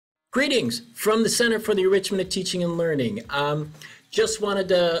Greetings from the Center for the Enrichment of Teaching and Learning. Just wanted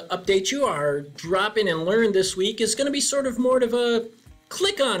to update you. Our drop-in and learn this week is going to be sort of more of a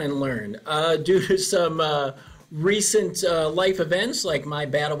click on and learn due to some recent life events like my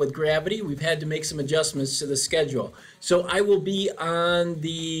battle with gravity. We've had to make some adjustments to the schedule. So I will be on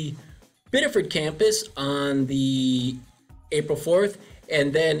the Biddeford campus on the April 4th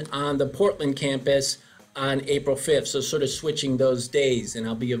and then on the Portland campus on April 5th, so sort of switching those days, and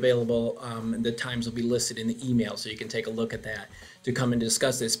I'll be available, and the times will be listed in the email, so you can take a look at that to come and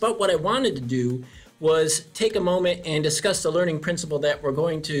discuss this. But what I wanted to do was take a moment and discuss the learning principle that we're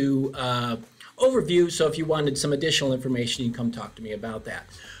going to overview, so if you wanted some additional information, you can come talk to me about that.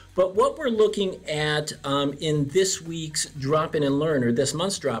 But what we're looking at in this week's Drop-In and Learn, or this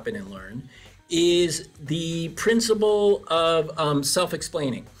month's Drop-In and Learn, is the principle of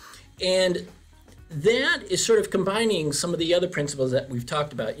self-explaining. And that is sort of combining some of the other principles that we've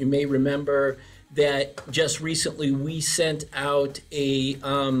talked about. You may remember that just recently we sent out a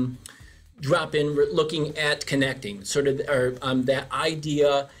drop-in looking at connecting, sort of that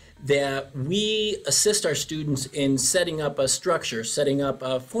idea that we assist our students in setting up a structure, setting up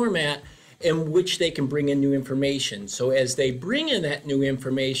a format in which they can bring in new information. So as they bring in that new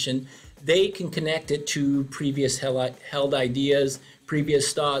information, they can connect it to previous held ideas,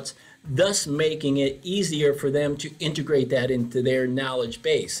 previous thoughts, thus making it easier for them to integrate that into their knowledge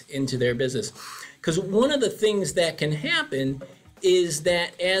base, into their business. Because one of the things that can happen is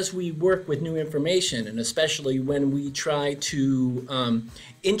that as we work with new information, and especially when we try to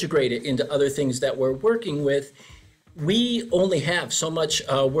integrate it into other things that we're working with, we only have so much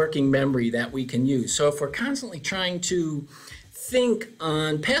working memory that we can use. So if we're constantly trying to think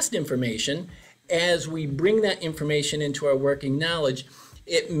on past information, as we bring that information into our working knowledge,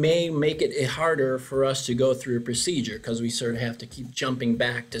 it may make it harder for us to go through a procedure because we sort of have to keep jumping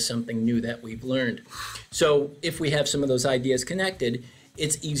back to something new that we've learned. So if we have some of those ideas connected,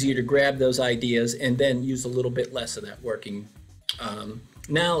 it's easier to grab those ideas and then use a little bit less of that working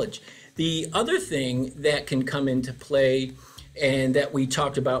knowledge. The other thing that can come into play and that we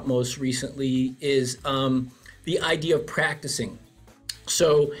talked about most recently is the idea of practicing.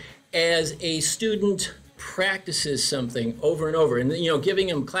 So as a student practices something over and over, and giving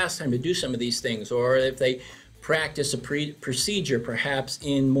them class time to do some of these things, or if they practice a procedure perhaps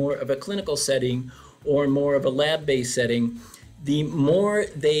in more of a clinical setting or more of a lab-based setting, the more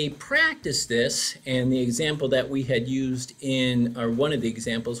they practice this, and the example that we had used in, or one of the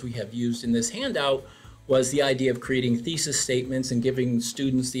examples we have used in this handout, was the idea of creating thesis statements and giving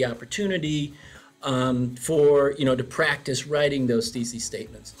students the opportunity to practice writing those thesis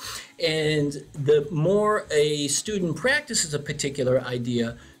statements. And the more a student practices a particular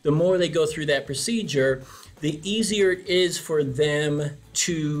idea, the more they go through that procedure, the easier it is for them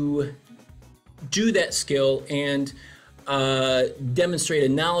to do that skill and demonstrate a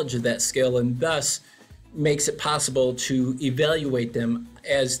knowledge of that skill, and thus makes it possible to evaluate them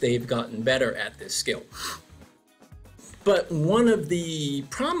as they've gotten better at this skill. But one of the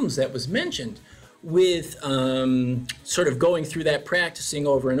problems that was mentioned with sort of going through that practicing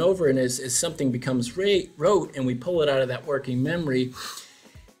over and over, and as something becomes rote and we pull it out of that working memory,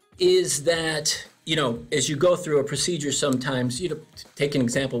 is that, as you go through a procedure sometimes, take an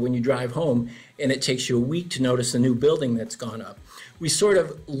example when you drive home and it takes you a week to notice a new building that's gone up. We sort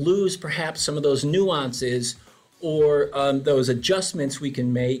of lose perhaps some of those nuances or those adjustments we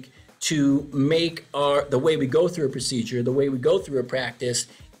can make to make the way we go through a procedure, the way we go through a practice,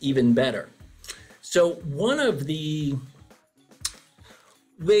 even better. So one of the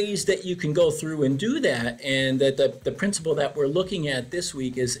ways that you can go through and do that, and that the principle that we're looking at this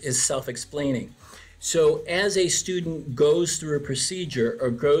week is self-explaining. So as a student goes through a procedure or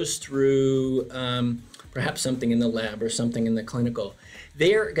goes through perhaps something in the lab or something in the clinical,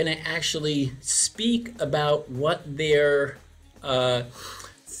 they're going to actually speak about what their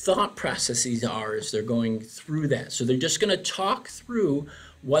thought processes are as they're going through that. So they're just going to talk through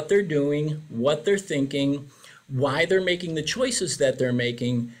what they're doing, what they're thinking, why they're making the choices that they're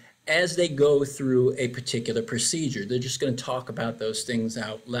making as they go through a particular procedure. They're just going to talk about those things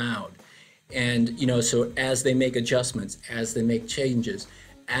out loud. And, so as they make adjustments, as they make changes,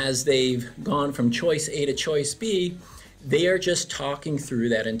 as they've gone from choice A to choice B, they are just talking through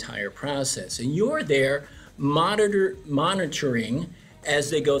that entire process. And you're there monitoring as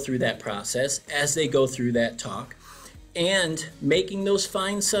they go through that process, as they go through that talk, and making those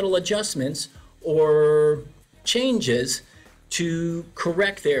fine, subtle adjustments or changes to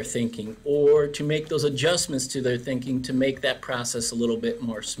correct their thinking or to make those adjustments to their thinking to make that process a little bit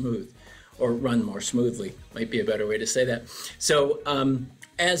more smooth or run more smoothly, might be a better way to say that. So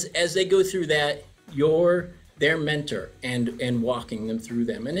as they go through that, you're their mentor and walking them through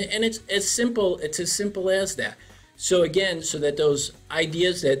them. And it's as simple as that. So again, so that those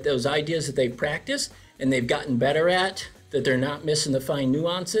ideas that they've practiced and they've gotten better at, that they're not missing the fine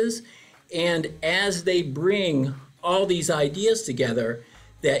nuances. And as they bring all these ideas together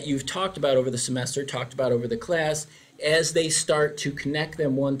that you've talked about over the semester, talked about over the class, as they start to connect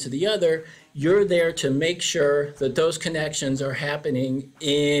them one to the other, you're there to make sure that those connections are happening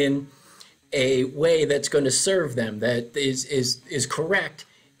in a way that's going to serve them, that is correct,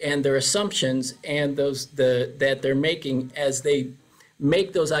 and their assumptions and that they're making as they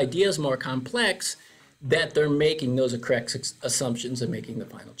make those ideas more complex, that they're making those correct assumptions and making the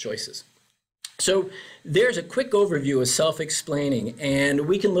final choices. So there's a quick overview of self-explaining, and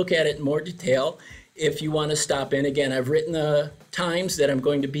we can look at it in more detail if you want to stop in. Again, I've written the times that I'm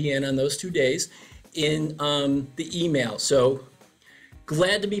going to be in on those 2 days in the email. So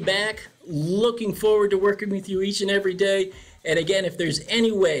glad to be back. Looking forward to working with you each and every day. And again, if there's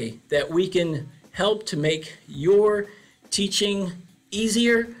any way that we can help to make your teaching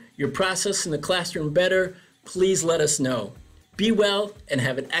easier, your process in the classroom better, please let us know. Be well and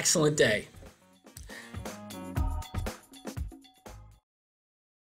have an excellent day.